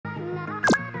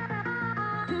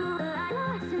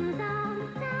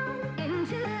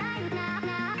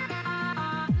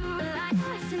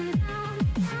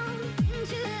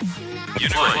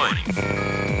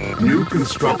Unit New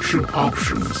construction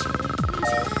options.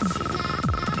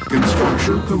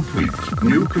 Construction complete.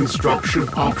 New construction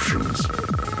options.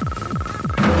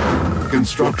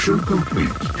 Construction complete.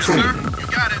 Yes, Training. sir. You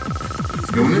got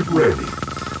it. Unit ready.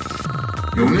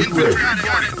 Unit ready.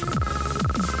 Got it.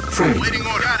 Training. Waiting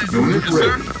order. Got it. Unit Yes,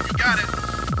 ready. sir. You got it.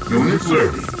 Unit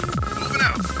ready. Moving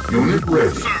out. Unit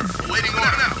ready. Sir. Waiting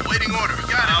order. Waiting order. You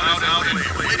got it. Out and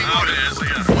clear. Waiting Out order. and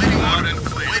clear. Waiting Out order. and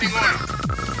clear. Waiting order.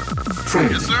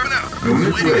 Training. Yes, sir. Now.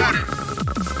 Unit Waiting ready. order.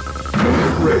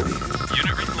 Unit ready.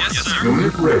 Unit report. Yes, sir.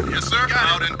 Unit ready. Yes, sir.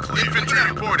 Out and clear. Infantry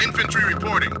reporting. Infantry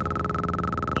reporting.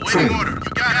 Waiting Training. order.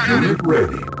 You got it. Unit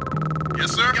ready.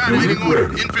 Yes, sir. Unit Waiting order.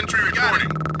 ready. Infantry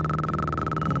reporting.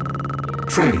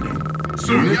 Training.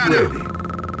 Sir, Unit got it. ready.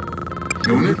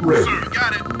 Unit ready. Sir, you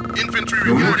got it. Infantry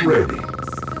Unit reporting. ready.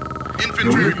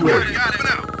 Infantry Unit reporting. ready. Got it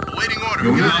now. Waiting order.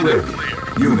 Unit Got it. ready.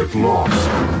 Clear. Unit lost.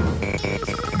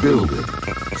 Building.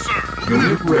 Sir.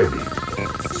 Unit ready.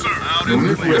 Sir. Out and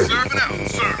Unit clear. ready. Sir, moving out.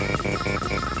 Sir.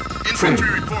 Infantry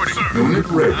Training. reporting. Sir. Unit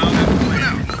ready. Out and Moving clear.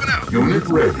 out. Moving out. Unit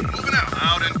ready. Moving out.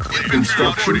 Out and clear. Infantry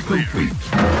Construction reporting. complete.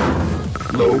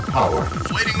 Low power.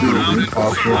 Waiting order. Out Building and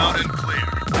clear. Out offline. and clear.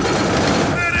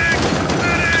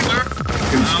 Yes, sir.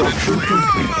 Construction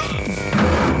complete.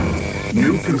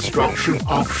 New construction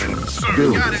options. Sir, got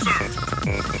Building. it. Sir.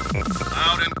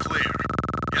 Out and clear.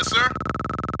 Yes, sir.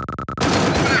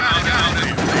 Moving out. Out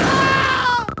and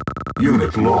clear.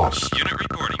 Unit lost. Unit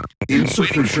reporting.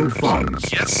 Insufficient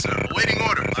funds. Yes, sir. Waiting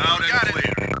order. Out Got and it.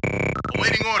 clear.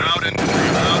 Waiting order. Out and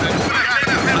clear. Out and Moving clear.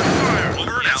 out. Fire.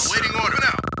 Over and Yes. out. Waiting order.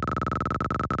 Now.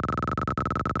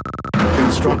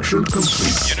 Construction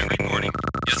complete. Unit reporting.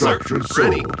 Yes, sir. Structure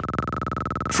sold.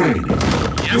 Training.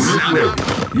 Yes, Unit sir.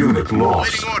 ready. Unit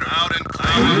lost. Waiting order. Out and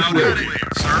clear. Unit Out ready. and clear.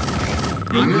 Sir.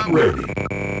 Unit ready.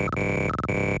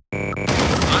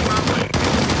 On my way.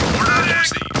 Orders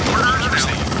received. Orders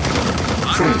received. On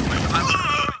my Training. way.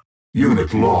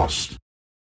 Unit lost.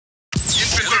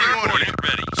 Infantry order. Unit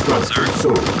ready. Structure Sir.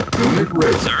 sold. Unit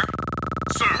ready. Sir.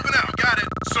 Sir. Moving out. Got it.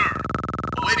 Sir.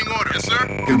 Waiting order. Yes, sir.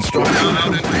 Construction Out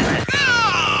and complete. clear.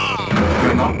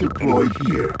 Cannot deploy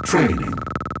here. Training.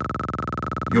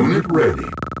 Unit ready.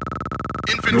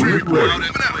 Infantry Unit report. ready. Out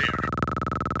and clear.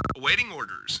 Awaiting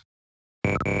orders.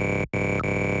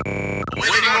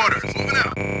 Waiting orders. Moving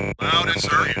out. Loud and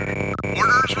clear.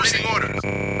 Orders Waiting received. orders.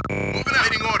 Moving out.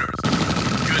 Waiting orders.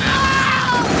 Good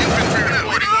answer. Infantry report.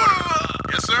 Waiting orders.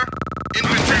 Yes, sir.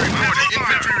 Infantry reporting.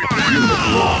 Infantry reporting. Unit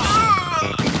lost.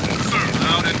 Sir.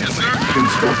 Loud and Yes, sir.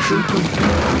 Construction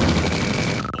complete.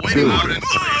 Waiting Building. orders.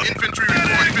 Infantry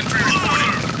report. Infantry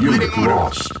reporting. Unit Waiting orders.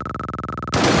 lost.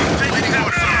 Waiting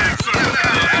orders. Sir.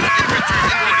 Infantry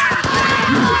reporting.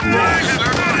 Unit lost. Yes,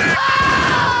 sir.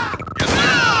 Yes, sir.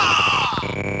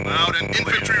 Loud and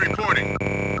clear. Infantry reporting.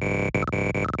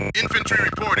 Infantry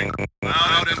reporting.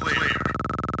 Loud and clear.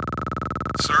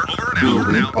 Sir. Over and out.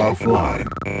 Over Building and out. offline.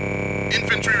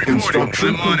 Infantry reporting.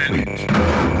 Construction I'm on it.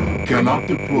 complete. Cannot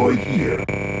deploy here.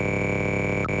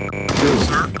 Building.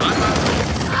 Sir. On my way.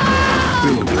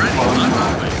 Building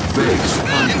online. Base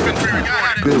under Infantry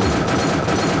attack. reporting. Building.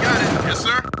 Got it. Yes,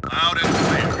 sir. Loud and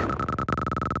clear.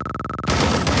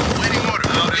 Waiting order.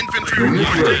 Loud and Infantry Unit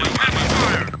clear. ready.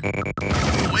 reporting.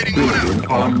 Waiting order. Building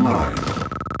online.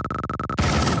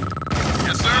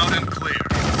 Yes, sir. Loud and clear.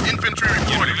 Infantry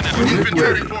reporting. Unit Infantry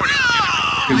ready. reporting.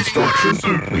 Construction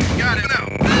Sir. complete. Got it now.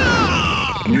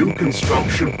 New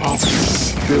construction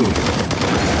options. Building.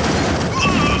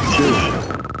 Building.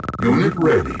 Unit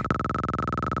ready.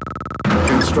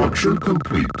 Construction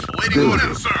complete. Waiting order,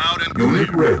 Building. sir. Loud and Unit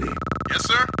clear. ready. Yes,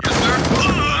 sir. Yes, sir.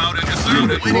 Loud and Yes, sir. clear.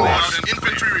 Unit Waiting lost. orders.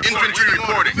 Infantry reporting. Infantry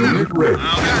reporting. Unit ready.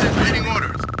 Got it. Waiting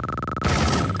orders.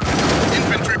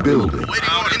 Infantry. Building.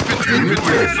 Waiting order. Infantry Unit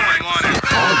reporting. ready. Going on it.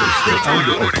 Harvester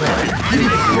under attack.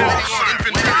 Unit lost.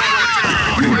 Infantry reporting.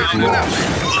 Unit lost.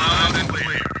 Loud and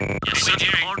clear. Yes, sir.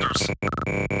 Orders.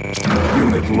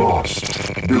 Unit lost.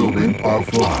 Building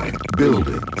offline.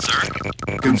 Building. Sir.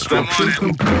 Construction I'm on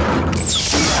it.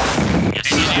 complete.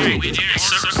 Yes,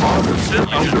 sir. Harvester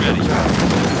under ready. attack.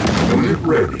 Unit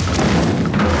ready.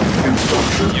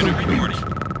 Construction Unit complete. reporting.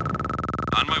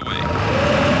 On my way.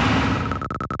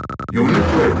 Unit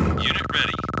ready. Unit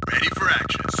ready. Ready for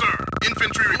action. Sir.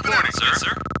 Infantry reporting. Sir. Yes,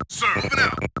 sir. Sir. Moving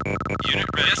out. Unit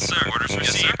ready. Yes, sir. Orders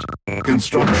received.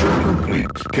 Construction complete.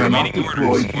 Cannot Meeting deploy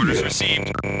orders. Orders here.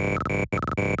 received.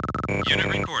 Unit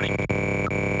reporting.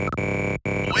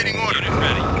 Waiting order. Unit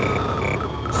ready.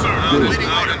 Sir. Building.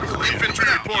 Waiting order. Infantry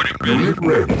reporting. Unit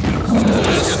ready.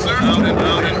 Yes, sir. Loud and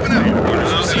loud and Moving out.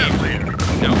 orders Moving received.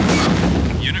 out.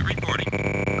 No. Unit reporting.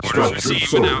 Orders Structure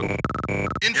received and out. sold.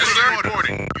 Infantry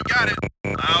reporting. You got it.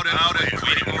 Loud and clear.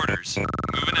 Awaiting orders.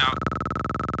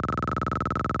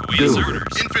 Yes, Building.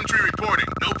 orders. Infantry reporting.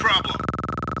 No problem.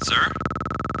 Sir?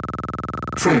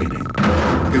 Training.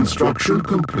 Construction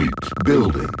complete.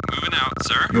 Building. Moving out,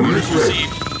 sir. Unit Orders ready.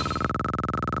 received.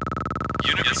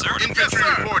 Unit Yes, sir. reporting. Infantry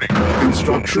Yes, sir. reporting.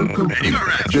 Construction complete. for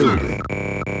action. Building.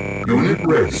 Unit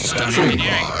ready.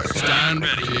 Training. Stand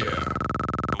ready.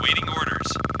 Awaiting orders.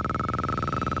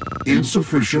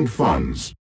 Insufficient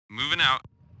funds. Moving out.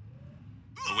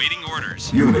 Awaiting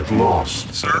orders. Unit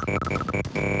lost. Sir.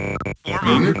 Form up.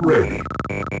 Unit ready.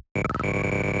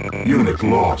 Unit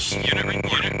lost. Unit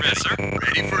reporting. Yes, sir.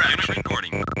 Ready for Unit action.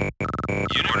 reporting.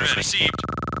 Unit orders received.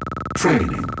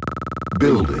 Training.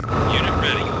 Building. Unit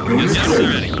ready. Unit Yes, sir.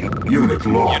 ready. Ready. Unit Unit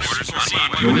lost. orders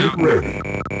received. Moving Unit out. ready.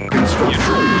 Construction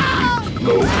complete.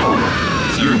 Low power.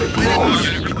 Unit lost.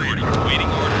 Unit reporting.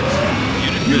 Awaiting orders.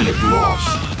 Unit Unit ready. lost.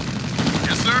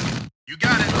 Yes, sir. You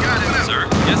got it. Got it. Sir?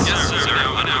 Yes, sir.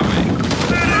 Now on our way.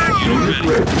 Unit Unit ready.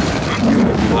 ready.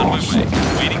 Unit On my lost. way.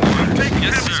 Waiting orders. taking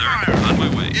Yes, heavy sir. fire. On my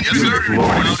way. Yes, Yes, sir. sir.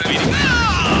 Lost. Waiting orders.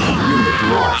 Unit On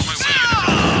my lost. way.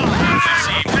 Orders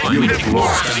received. Unit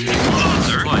lost.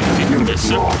 Sir? Unit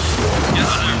lost.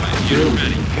 Yes, on my way. Unit Building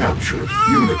ready. captured.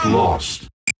 Unit lost.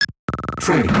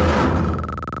 Training.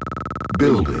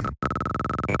 Building.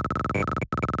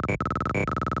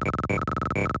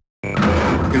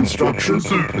 Construction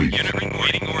complete. Unit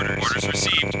waiting orders. Orders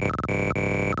received.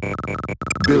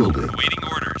 Building. Awaiting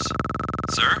orders.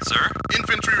 Sir? Sir?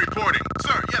 Infantry reporting.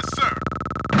 Sir. Yes, sir.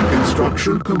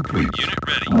 Construction complete. Unit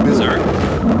ready. Building. Sir?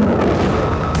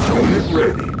 Unit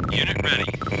ready. Unit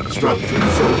ready. Structure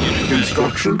sold. Unit ready.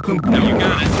 Construction complete. You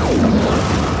got it.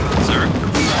 Sir?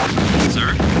 Sir?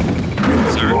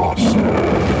 Unit Sir. lost.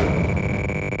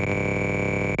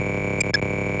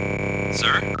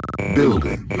 Sir?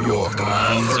 Building. Your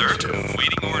command. Sir?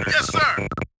 Waiting orders. Yes, sir.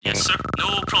 Yes, sir. No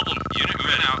problem. Unit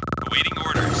moving out. Awaiting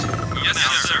orders. Moving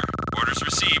out, sir. Orders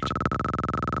received.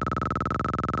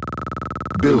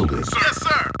 Building. Yes,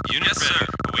 sir. Unit ready.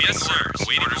 Awaiting orders.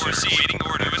 Awaiting orders received. Awaiting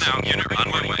orders. Moving out. Unit on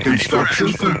my way. Construction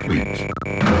Ready for action, complete.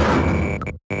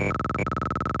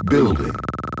 Building.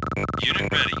 Unit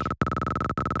ready.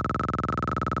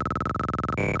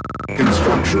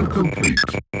 Construction complete.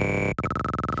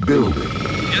 Building.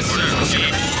 Yes, sir.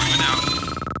 Received. Moving out.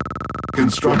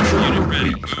 Construction Unit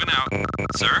ready. complete. Moving out.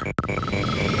 Sir?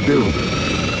 Building.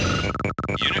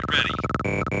 Unit ready.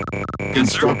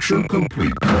 Construction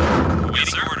complete.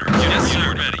 Awaiting orders. Yes, sir.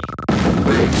 Ready.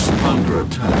 Base under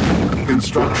attack.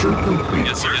 Construction complete.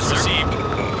 Yes, sir. Yes, received.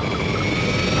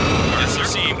 Yes,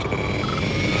 received.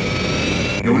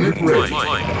 Unit ready.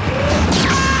 Flight.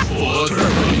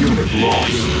 Unit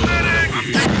lost.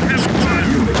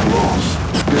 Unit lost.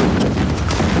 Building.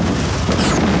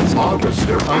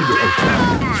 Harvester under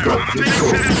attack. Structure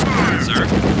sold. Sir?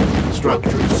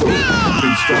 Structure sold.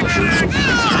 Construction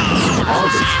complete.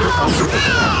 Harvester under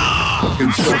attack.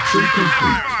 Construction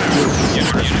complete. Building.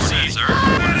 Unit received, sir.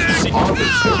 Orders received.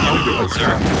 Harvester under Sir?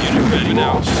 attack. Unit ready Unit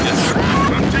now. lost. Yes, sir.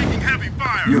 I'm taking heavy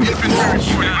fire. Unit Infantry lost.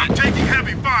 reporting. I'm taking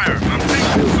heavy fire. I'm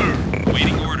taking, sir.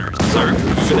 Awaiting orders. Sir?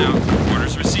 Moving out.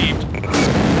 Orders received.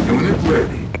 Unit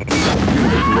ready.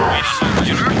 Unit lost. Waiting.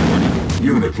 Unit reporting.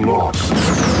 Unit lost.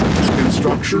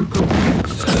 Construction complete.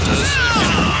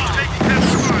 I'm taking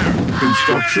heavy fire.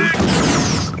 Construction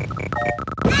complete.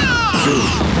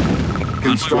 Building.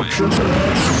 Construction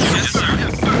Yes, sir.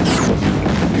 Yes, sir.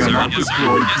 cannot Yes, sir.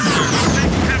 deploy. Yes, sir.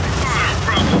 Taking heavy fire.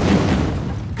 Problem.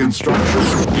 Construction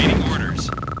Waiting orders.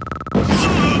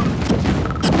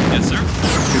 Yes, sir.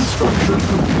 construction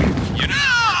complete. Unit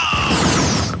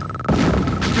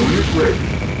Unit ready.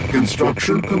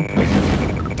 Construction complete.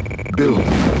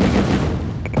 Building.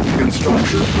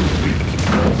 Construction complete.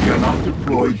 Cannot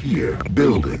deploy here.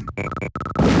 Building.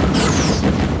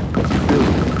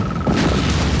 Building.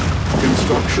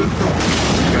 Construction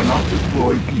complete. Cannot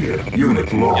deploy here. Unit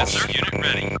Yes, lost. sir. Unit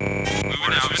ready.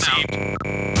 Moving out. Received.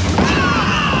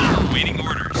 Waiting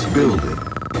orders. Building.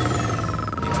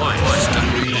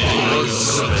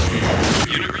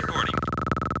 Unit reporting.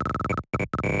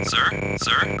 Sir?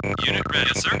 Sir? Unit ready.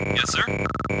 Yes, sir. Yes, sir.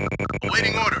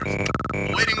 Awaiting orders.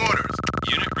 Awaiting orders.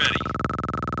 Unit ready.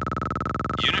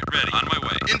 Unit ready. On my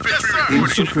way. Infantry Yes, sir. reporting.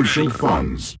 Insufficient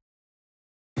funds.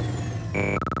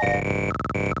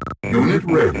 Unit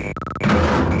ready.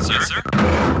 Sir? Sir?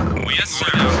 Yes, sir.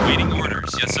 Now waiting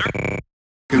orders. Yes, sir.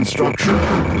 Construction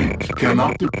complete.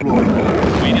 Cannot deploy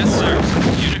here. Wait, yes, sir.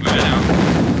 Unit moving out.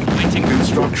 Waiting.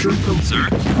 Construction complete. Sir?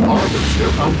 Harvester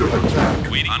under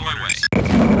attack. Waiting on my way.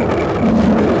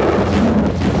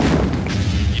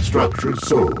 Structure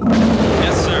sold.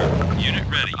 Yes, sir. Unit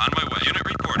ready. On my way. Unit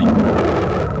reporting.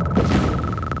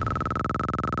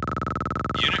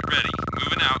 Unit ready.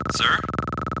 Moving out. Sir?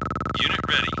 Unit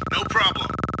ready. No problem.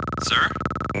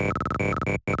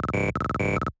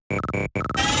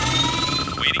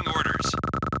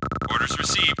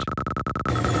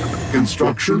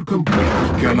 Construction complete.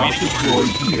 Cannot deploy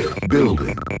here.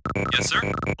 Building. Yes, sir.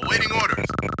 Awaiting orders.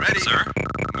 Ready. Sir.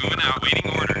 Moving out. Waiting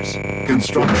orders.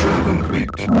 Construction complete.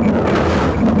 Sir,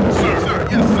 sir,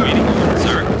 yes, sir. Waiting orders.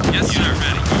 Sir. Yes, sir.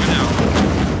 Ready. Moving out.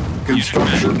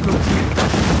 Construction complete.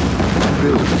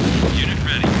 Building. Unit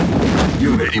ready.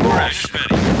 Unit lost.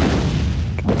 Unit ready.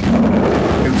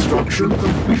 Construction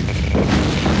complete.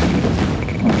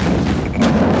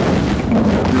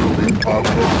 Building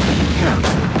offline.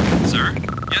 Cancel. Sir.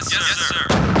 Yes, sir. Yes, sir.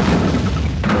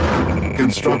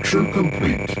 Construction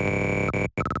complete.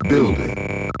 Building.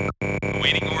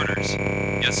 Awaiting orders.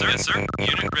 Yes, sir. Yes, sir.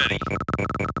 Unit ready.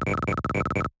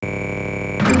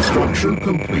 Construction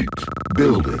complete.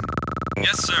 Building.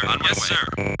 Yes, sir. On my way. Sir.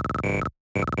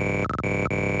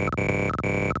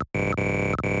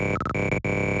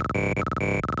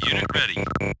 Unit ready.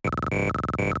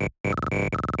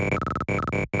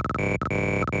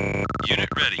 Unit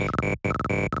ready.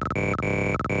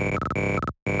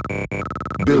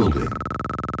 Building.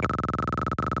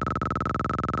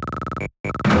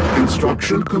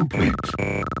 Construction complete.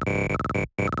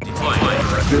 Deploying.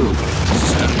 Building.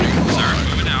 Standing Sir, by.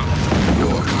 moving out.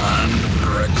 Your command.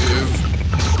 Directive.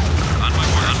 On my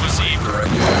orders received.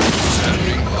 Directive.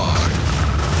 Standing by.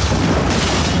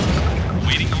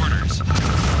 Waiting orders.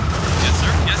 Yes,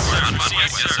 sir. Yes, sir. On my way.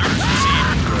 Yes, sir. Orders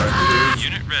received. Directive.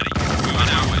 Unit ready.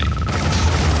 Moving our way.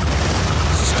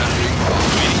 Standing by.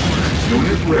 Waiting orders.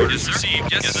 Unit ready. Orders received.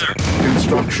 Yes, sir.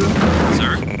 Construction.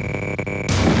 Sir.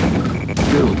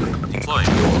 Building. Deploying.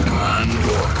 Your command.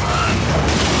 Your command.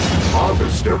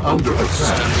 Harvester under attack.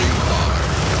 Standing by.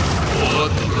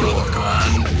 Your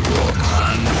command. Your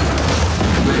command.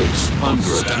 Base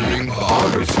under Standing attack. by.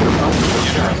 Harvester under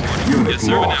attack. Unit Yes,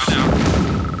 sir. lost. Now.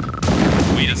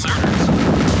 Waiting orders.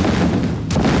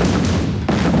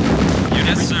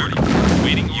 Unit, yes, sir.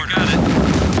 Waiting orders. You got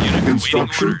it. Unit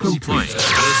Construction waiting orders. complete.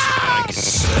 Status.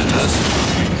 Status.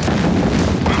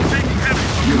 I'm taking heavy.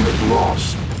 Unit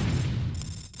lost.